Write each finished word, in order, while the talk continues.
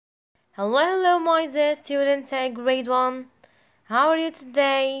Hello, my dear students at grade 1. How are you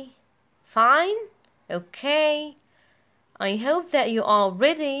today? Fine? Okay. I hope that you are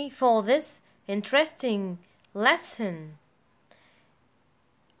ready for this interesting lesson.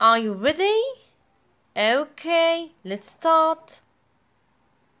 Are you ready? Okay, let's start.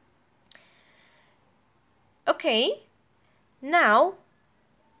 Okay, now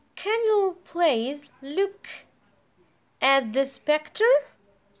can you please look at this picture?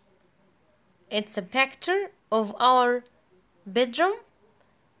 It's a picture of our bedroom.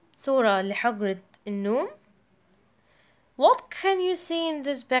 صورة لحجرة النوم. What can you see in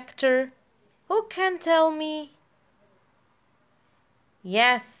this picture? Who can tell me?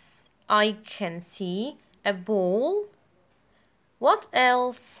 Yes, I can see a ball. What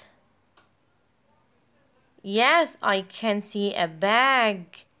else? Yes, I can see a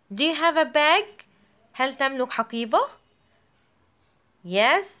bag. Do you have a bag? هل تملك حقيبة?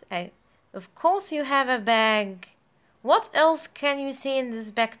 Yes, of course you have a bag. What else can you see in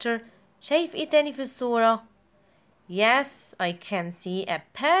this picture? شايف ايه تاني في الصورة؟ Yes, I can see a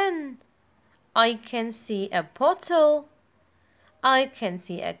pen. I can see a bottle. I can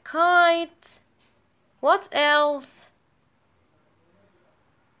see a kite. What else?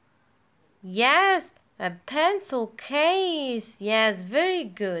 Yes, a pencil case. Yes, very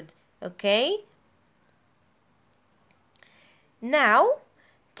good. Okay. Now,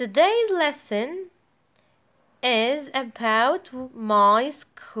 today's lesson is about my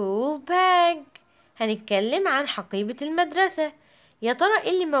school bag. هنتكلم عن حقيبة المدرسة. يا ترى ايه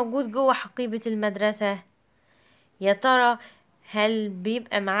اللي موجود جوه حقيبة المدرسة؟ يا ترى هل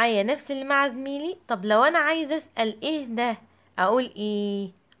بيبقى معايا نفس اللي مع زميلي؟ طب لو انا عايز اسأل ايه ده اقول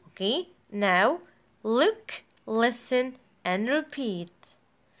ايه؟ Okay, now look, listen and repeat.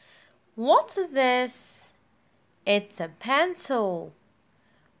 What's this? It's a pencil.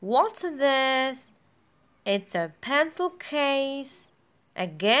 What's this? It's a pencil case.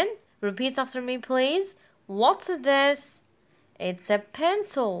 Again, repeat after me please. What's this? It's a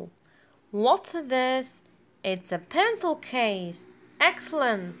pencil. What's this? It's a pencil case.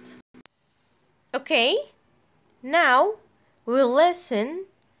 Excellent. Okay, now we'll listen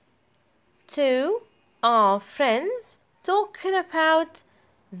to our friends talking about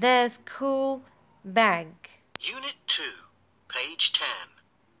their school bag. Unit 2, page 10.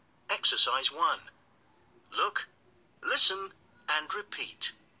 Exercise 1. Look, listen and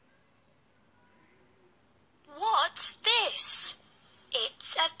repeat. What's this?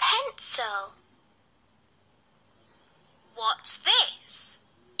 It's a pencil. What's this?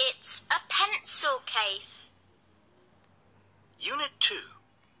 It's a pencil case. Unit 2,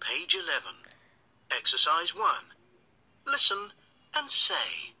 page 11. Exercise 1. Listen and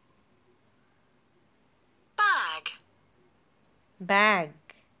say. Bag. Bag.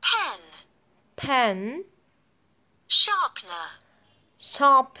 Pen. Pen. Sharpener.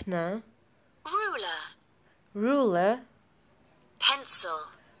 Sharpener. Ruler. Ruler. Pencil.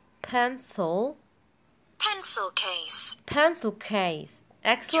 Pencil. Pencil case. Pencil case.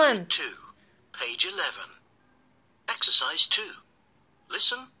 Unit Excellent. 2, page 11. Exercise 2.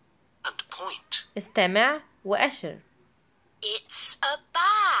 Listen and point. استمع وأشر. It's a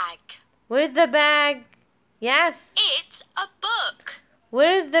bag. Where's the bag? Yes. It's a book.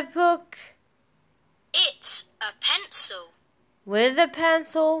 Where's the book? It's a pencil. Where's the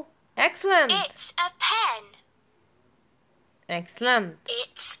pencil? Excellent. It's a pen. Excellent.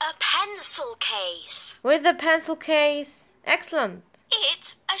 It's a pencil case. Where's the pencil case? Excellent.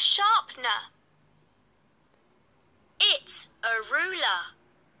 It's a sharpener. It's a ruler.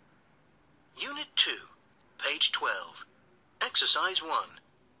 Unit 2, page 12. Exercise 1.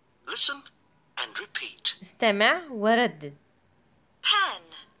 Listen and repeat. استمع وردد. Pen.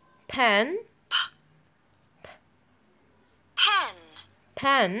 Pen. Pen.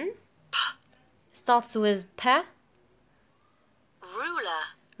 Pen. Starts with P. Ruler.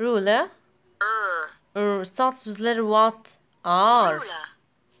 Ruler. Starts with letter what? R. Ruler.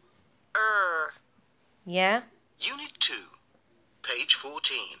 Yeah. Unit 2, page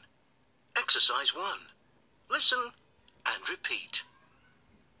 14. Exercise 1. Listen and repeat.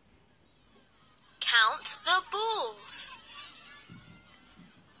 Count the balls.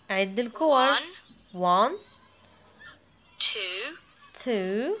 عد الكور. 1 2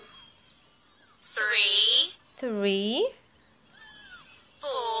 2 3 3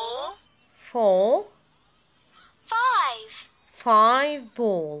 4 4 5 5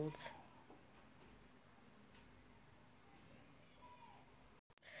 balls.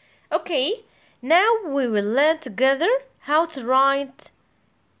 Okay, now we will learn together how to write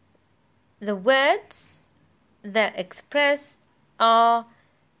the words that express our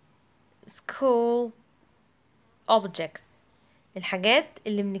school objects. الحاجات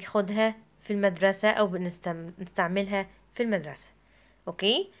اللي بناخدها في المدرسة أو بنستعملها في المدرسة.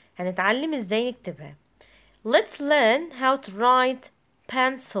 أوكي، هنتعلم إزاي نكتبها. Let's learn how to write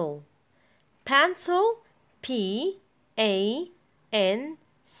pencil. Pencil, P-A-N-C-I-L.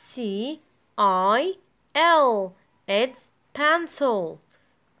 It's pencil.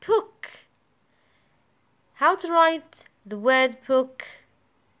 Book. How to write the word book?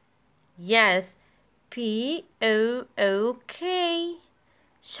 Yes, P-O-O-K.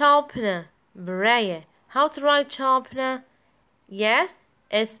 Sharpener, براية. How to write sharpener? Yes,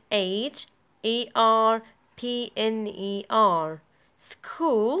 S-H-E-R-P-N-E-R.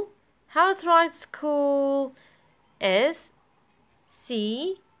 School. How to write school? S-C-H-O-O-N-L.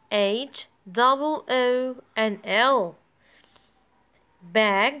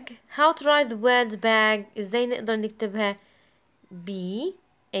 Bag. How to write the word bag? إزاي نقدر نكتبها؟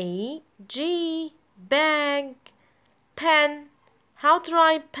 B-A-G. Bag. Pen. How to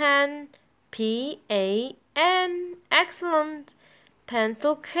write pen? P-A-N. Excellent.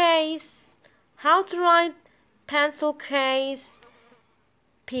 Pencil case. How to write pencil case?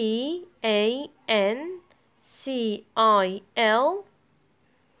 P-A-N-C-I-L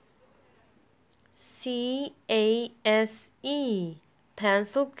C-A-S-E.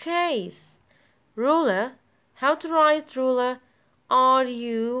 Pencil case. Ruler. How to write ruler?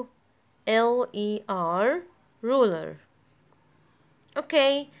 R-U-L-E-R. Ruler.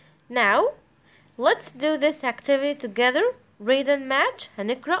 Okay, now let's do this activity together. Read and match.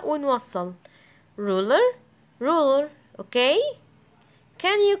 هنقرأ ونوصل. Ruler, ruler. Okay?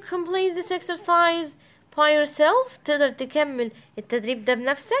 Can you complete this exercise by yourself? تقدر تكمل التدريب ده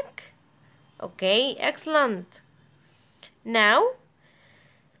بنفسك؟ Okay, excellent. Now,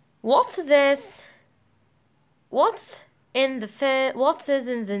 what's this? What is in the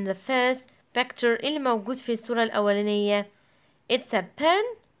first picture اللي موجود في الصورة الأولانية? It's a pen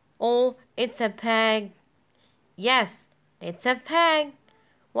or it's a bag? Yes, it's a bag.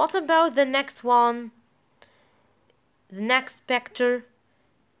 What about the next one? The next picture?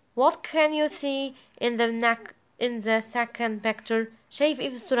 What can you see in the second picture? شايف ايه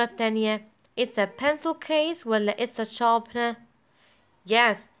في الصورة التانية؟ It's a pencil case ولا it's a sharpener?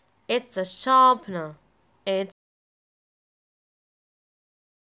 Yes, it's a sharpener.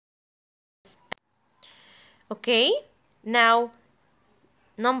 Okay, now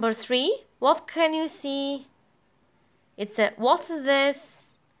number 3. What can you see? What's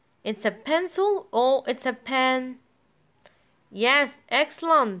this? It's a pencil or it's a pen? Yes,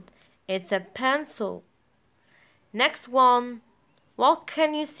 excellent. It's a pencil. Next one. What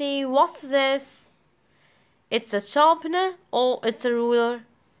can you see? What's this? It's a sharpener or it's a ruler?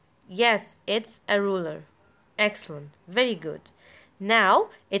 Yes, it's a ruler. Excellent. Very good. Now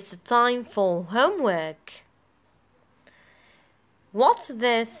it's time for homework. What's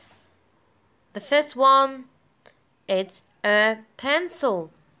this? The first one. It's a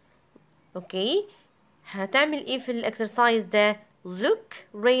pencil. Okay. هتعمل ايه في الاكسرسايز ده؟ Look,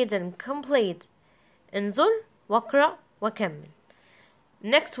 read and complete. انظر واقرأ وكمل.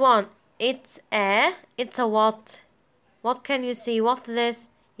 Next one. It's a what? What can you see? What's this?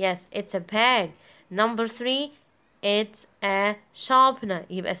 Yes, it's a bag. Number 3. It's a sharpener.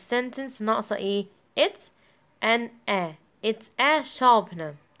 يبقى السنتنس ناقصة ايه؟ It's an a. It's a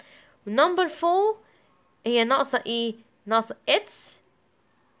sharpener. Number 4 هي ناقصة ايه؟ ناقصة it's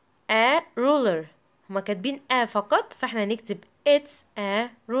a ruler. هما كاتبين a فقط فاحنا نكتب it's a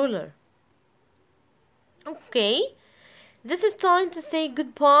ruler. Okay, this is time to say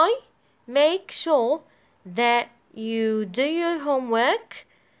goodbye. Make sure that you do your homework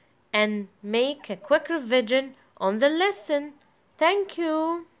and make a quick revision on the lesson. Thank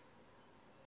you.